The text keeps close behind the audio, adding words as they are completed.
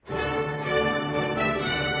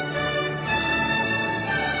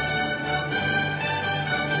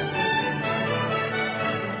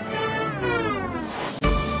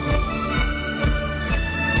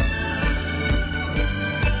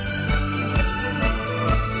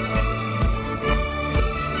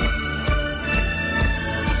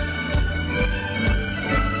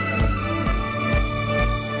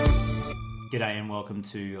welcome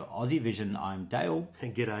to Aussie Vision. I'm Dale.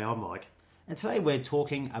 And g'day, I'm Mike. And today we're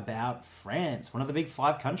talking about France, one of the big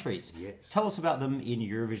five countries. Yes. Tell us about them in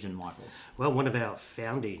Eurovision, Michael. Well, one of our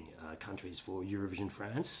founding countries for Eurovision,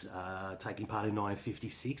 France, taking part in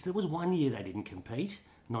 1956. There was 1 year they didn't compete,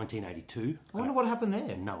 1982. I wonder what happened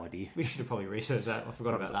there. No idea. We should have probably researched that. I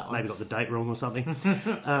forgot about that one. Maybe got the date wrong or something.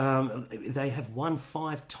 They have won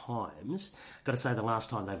 5 times. Got to say, the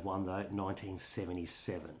last time they've won, though,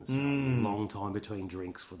 1977. So a long time between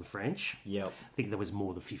drinks for the French. Yep. I think there was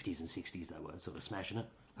more the 50s and 60s they were sort of smashing it.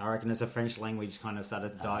 I reckon as the French language kind of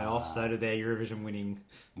started to die off, so did their Eurovision winning.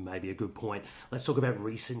 Maybe a good point. Let's talk about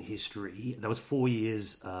recent history. There was 4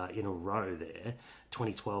 years in a row there,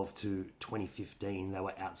 2012 to 2015. They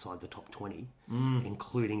were outside the top 20,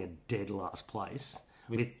 including a dead last place.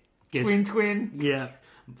 With Twin. Yeah.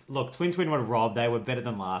 Look, Twin were robbed. They were better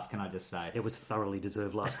than last, can I just say? It was thoroughly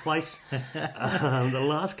deserved last place. The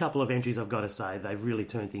last couple of entries, I've got to say, they've really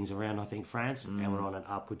turned things around, I think, France, and we're on an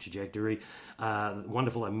upward trajectory.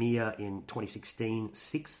 Wonderful Amia in 2016,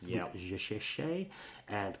 6th with Je Cherche,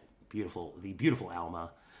 and the beautiful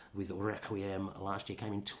Alma with Requiem last year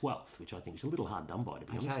came in 12th, which I think is a little hard done by, to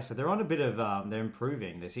be honest. Okay, so they're on a bit of, they're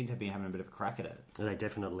improving. They seem to be having a bit of a crack at it. They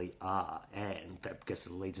definitely are, and that guess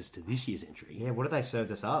leads us to this year's entry. Yeah, what have they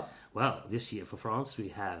served us up? Well, this year for France, we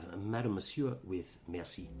have Madame Monsieur with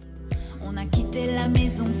Merci. On a quitté la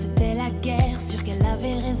maison, c'était la guerre. Sûr qu'elle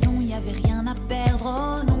avait raison, y avait rien à perdre,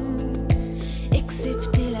 oh non,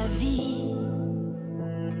 excepté la vie.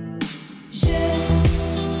 Je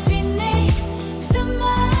suis née ce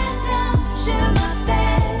matin, je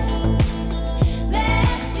m'appelle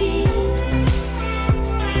Merci.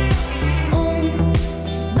 On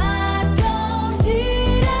m'a tendu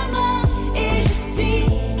la main et je suis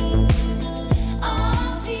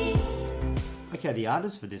en vie. Okay, the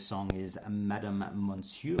artist for this song is Madame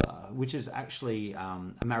Monsieur, which is actually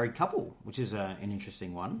a married couple, which is an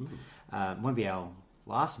interesting one. Won't be our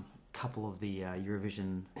last couple of the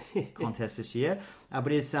Eurovision contest this year, but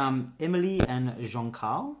it's Emily and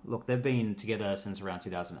Jean-Carl. Look, they've been together since around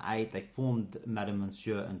 2008. They formed Madame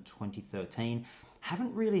Monsieur in 2013.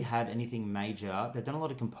 Haven't really had anything major. They've done a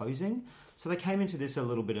lot of composing, so they came into this a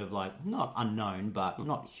little bit of like, not unknown, but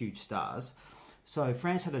not huge stars. So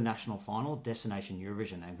France had a national final, Destination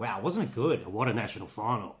Eurovision, and wow, wasn't it good? What a national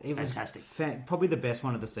final. It Fantastic. was probably the best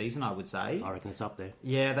one of the season, I would say. I reckon it's up there.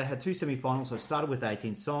 Yeah, they had 2 semi-finals, so it started with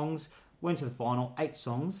 18 songs, went to the final, 8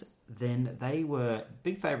 songs, then they were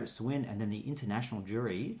big favourites to win, and then the international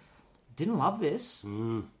jury didn't love this,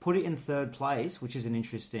 put it in 3rd place, which is an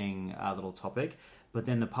interesting little topic, but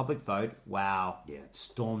then the public vote,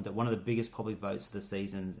 stormed at one of the biggest public votes of the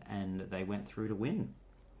seasons, and they went through to win.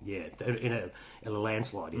 Yeah, in a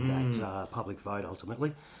landslide in that public vote,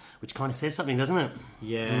 ultimately, which kind of says something, doesn't it?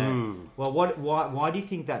 Yeah. Well, why do you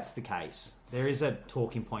think that's the case? There is a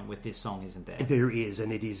talking point with this song, isn't there? There is,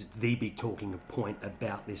 and it is the big talking point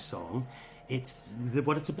about this song. It's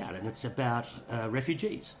what it's about, and it's about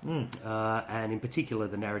refugees. And in particular,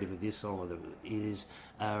 the narrative of this song is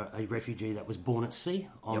a refugee that was born at sea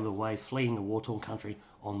on the way, fleeing a war-torn country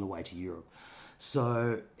on the way to Europe.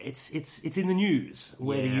 So it's in the news.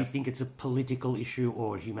 Whether you think it's a political issue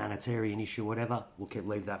or a humanitarian issue, whatever, we'll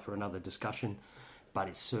leave that for another discussion. But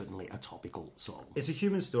it's certainly a topical song. It's a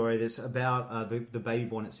human story that's about the baby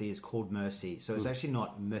born at sea is called Mercy. So it's actually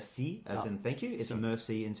not Merci, as in thank you. It's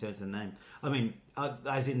Mercy in terms of name. I mean,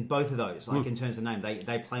 as in both of those, like in terms of name,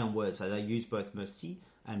 they play on words. So they use both Merci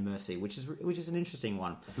and Mercy, which is an interesting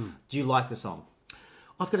one. Do you like the song?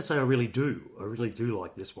 I've got to say I really do. I really do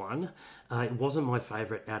like this one. It wasn't my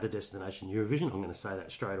favourite out of Destination Eurovision. I'm going to say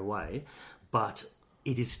that straight away. But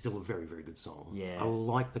it is still a very, very good song. Yeah. I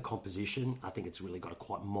like the composition. I think it's really got a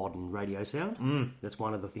quite modern radio sound. That's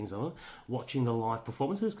one of the things I like. Watching the live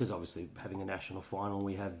performances, because obviously having a national final,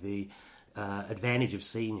 we have the advantage of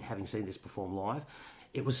having seen this perform live.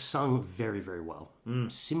 It was sung very, very well.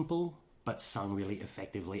 Simple, but sung really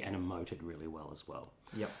effectively and emoted really well as well.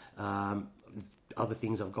 Yep. Other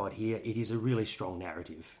things I've got here, it is a really strong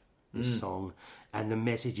narrative, this song, and the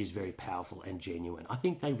message is very powerful and genuine. I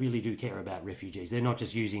think they really do care about refugees. They're not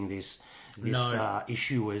just using this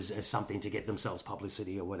issue as something to get themselves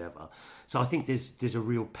publicity or whatever. So I think there's a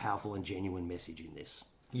real powerful and genuine message in this.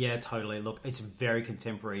 Yeah, totally. Look, it's very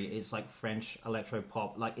contemporary. It's like French electro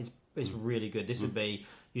pop. Like it's really good. This would be,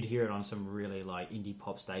 you'd hear it on some really like indie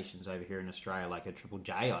pop stations over here in Australia, like a Triple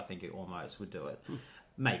J. I think it almost would do it.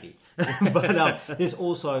 Maybe. But there's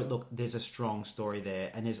also, there's a strong story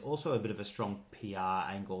there, and there's also a bit of a strong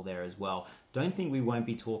PR angle there as well. Don't think we won't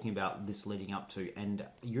be talking about this leading up to, and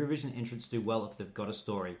Eurovision entrants do well if they've got a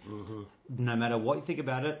story. no matter what you think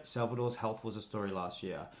about it, Salvador's Health was a story last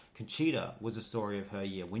year. Conchita was a story of her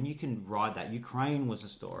year. When you can ride that, Ukraine was a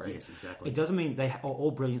story. Yes, exactly. It doesn't mean they are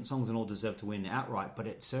all brilliant songs and all deserve to win outright, but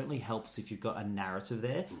it certainly helps if you've got a narrative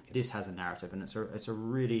there. This has a narrative, and it's a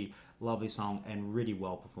really lovely song and really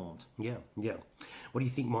well performed. Yeah. What do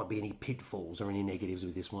you think might be any pitfalls or any negatives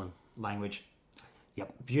with this one? Language.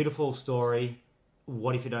 Yep. Beautiful story.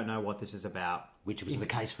 What if you don't know what this is about? Which was the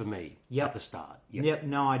case for me at the start. Yep,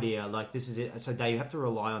 no idea. Like, this is it. So they have to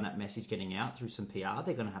rely on that message getting out through some PR.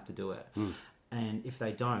 They're going to have to do it. And if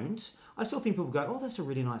they don't, I still think people go, oh, that's a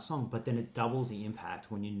really nice song. But then it doubles the impact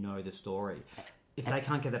when you know the story. If they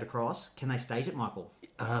can't get that across, can they stage it, Michael?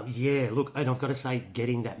 Yeah, look, and I've got to say,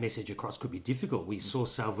 getting that message across could be difficult. We saw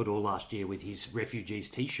Salvador last year with his refugees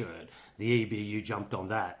T-shirt. The EBU jumped on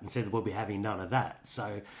that and said we'll be having none of that.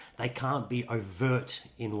 So they can't be overt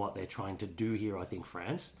in what they're trying to do here, I think,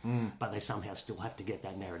 France. But they somehow still have to get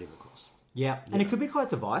that narrative across. Yeah, and it could be quite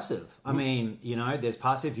divisive. I mean, there's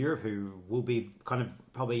parts of Europe who will be kind of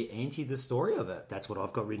probably anti the story of it. That's what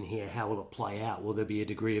I've got written here. How will it play out? Will there be a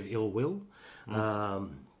degree of ill will?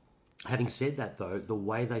 Having said that, though, the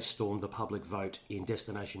way they stormed the public vote in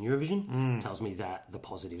Destination Eurovision tells me that the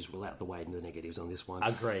positives will outweigh the negatives on this one.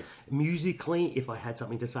 Agreed. Musically, if I had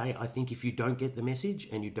something to say, I think if you don't get the message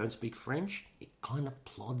and you don't speak French, it kind of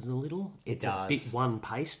plods a little. It's a bit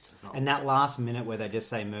one-paced. And that last minute where they just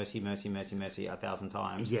say mercy, mercy, mercy, mercy 1,000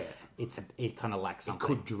 times, yeah, it kind of lacks something. It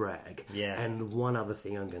could drag. Yeah. And one other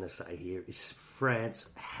thing I'm going to say here is France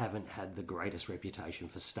haven't had the greatest reputation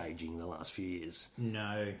for staging the last few years.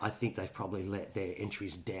 No. I think they've probably let their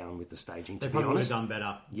entries down with the staging, to They be probably would honest. have done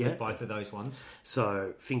better with both of those ones.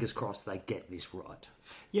 So, fingers crossed they get this right.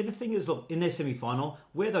 Yeah, the thing is, look, in their semi-final,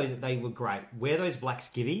 they were great. Wear those black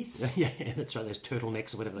skivvies. Yeah, that's right, those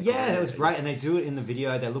turtlenecks or whatever they call them. Yeah, that was great. And they do it in the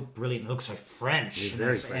video. They look brilliant. They look so French.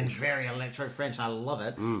 Very French. And very electro-French. I love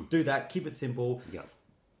it. Do that. Keep it simple. Yeah.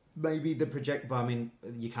 Maybe the project, but I mean,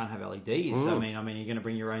 you can't have LEDs. I mean, you're going to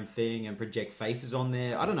bring your own thing and project faces on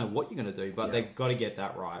there. I don't know what you're going to do, but they've got to get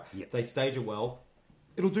that right. Yeah. If they stage it well,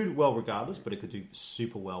 it'll do well regardless, but it could do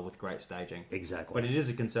super well with great staging. Exactly. But it is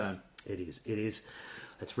a concern. It is.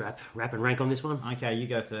 Let's wrap and rank on this one. Okay, you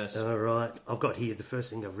go first. All right. I've got here, the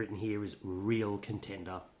first thing I've written here is real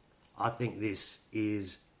contender. I think this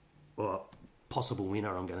is possible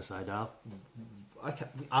winner, I'm going to say, Dale. Okay.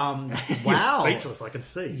 You're Wow. speechless, I can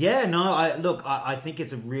see. Yeah, no, I think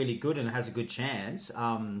it's a really good and it has a good chance.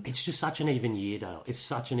 It's just such an even year, Dale. It's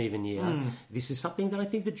such an even year. This is something that I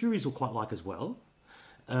think the juries will quite like as well.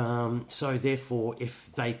 So therefore,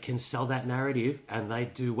 if they can sell that narrative and they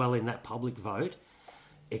do well in that public vote,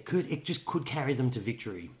 it just could carry them to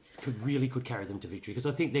victory. Could carry them to victory, because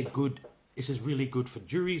I think they're good. This is really good for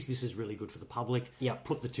juries. This is really good for the public. Yep.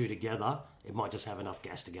 Put the two together, it might just have enough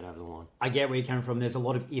gas to get over the line. I get where you're coming from. There's a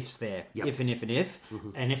lot of ifs there. Yep. If and if and if.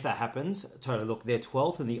 And if that happens, totally, look, they're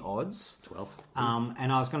 12th in the odds. 12th.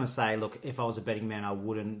 And I was going to say, look, if I was a betting man, I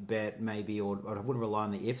wouldn't bet maybe, or I wouldn't rely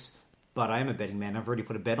on the ifs. But I am a betting man. I've already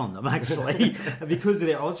put a bet on them, actually, because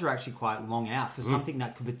their odds are actually quite long out for something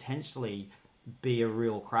that could potentially be a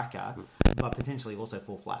real cracker, but potentially also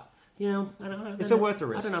fall flat. Yeah, I don't know. It's worth the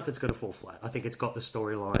risk. I don't know if it's going to fall flat. I think it's got the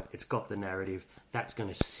storyline, it's got the narrative. That's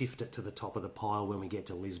going to sift it to the top of the pile when we get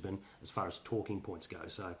to Lisbon, as far as talking points go.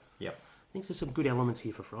 So, Yep. I think there's some good elements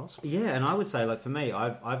here for France. Yeah, and I would say, like, for me,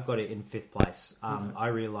 I've got it in 5th place. I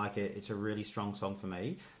really like it. It's a really strong song for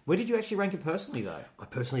me. Where did you actually rank it personally, though? I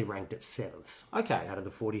personally ranked it 7th. Okay. Out of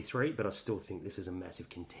the 43, but I still think this is a massive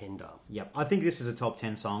contender. Yep. I think this is a top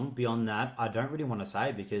 10 song. Beyond that, I don't really want to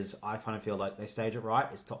say, because I kind of feel like they stage it right.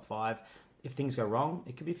 It's top 5. If things go wrong,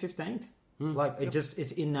 it could be 15th. Like, it's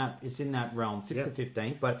in that realm, 5th to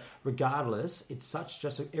 15th. But regardless, it's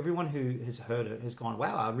just everyone who has heard it has gone,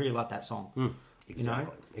 wow, I really like that song.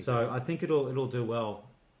 Exactly. So I think it'll do well,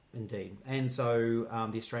 indeed. And so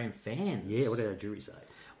the Australian fans, Yeah, what did our jury say?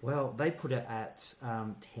 well, they put it at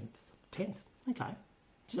 10th. 10th. Okay.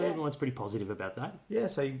 So Yeah. everyone's pretty positive about that. Yeah,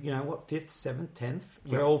 so you know what, 5th, 7th, 10th.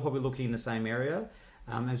 We're all probably looking in the same area.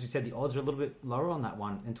 As we said, the odds are a little bit lower on that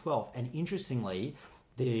one, and 12th. And interestingly,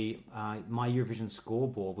 the My Eurovision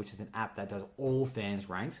Scoreboard, which is an app that does all fans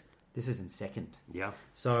ranked, this is in 2nd. Yeah.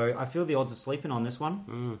 So I feel the odds are sleeping on this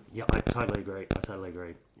one. Yeah, I totally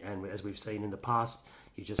agree. And as we've seen in the past,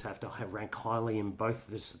 you just have to rank highly in both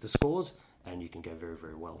the scores, and you can go very,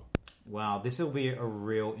 very well. Wow, this will be a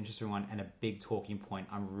real interesting one and a big talking point.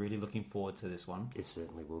 I'm really looking forward to this one. It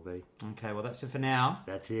certainly will be. Okay, well, that's it for now.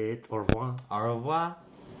 That's it. Au revoir. Au revoir.